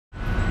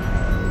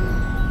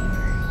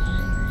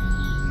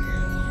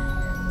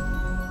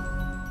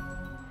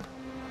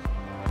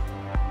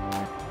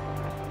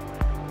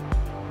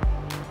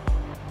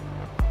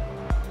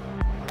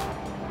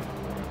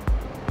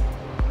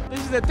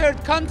is the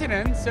third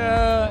continent,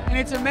 and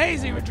it's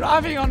amazing. We're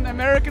driving on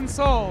American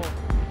soil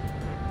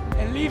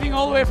and leaving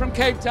all the way from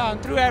Cape Town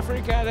through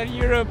Africa, then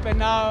Europe, and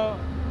now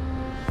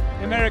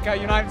America,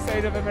 United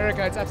States of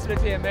America. It's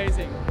absolutely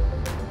amazing.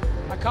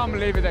 I can't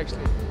believe it,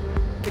 actually.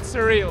 It's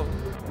surreal.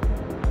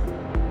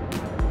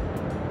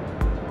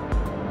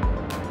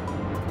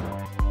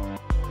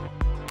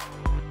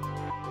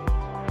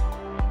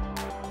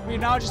 We're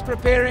now just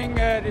preparing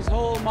this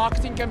whole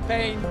marketing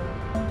campaign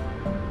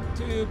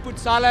to put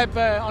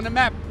ZaiLab on a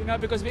map, you know,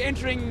 because we're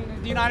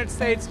entering the United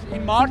States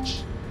in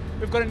March.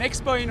 We've got an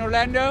expo in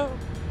Orlando,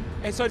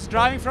 and so it's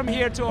driving from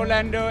here to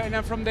Orlando, and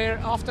then from there,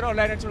 after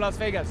Orlando, to Las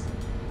Vegas.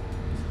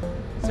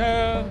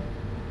 So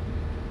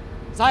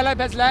ZaiLab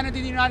has landed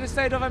in the United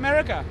States of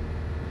America.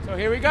 So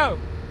here we go.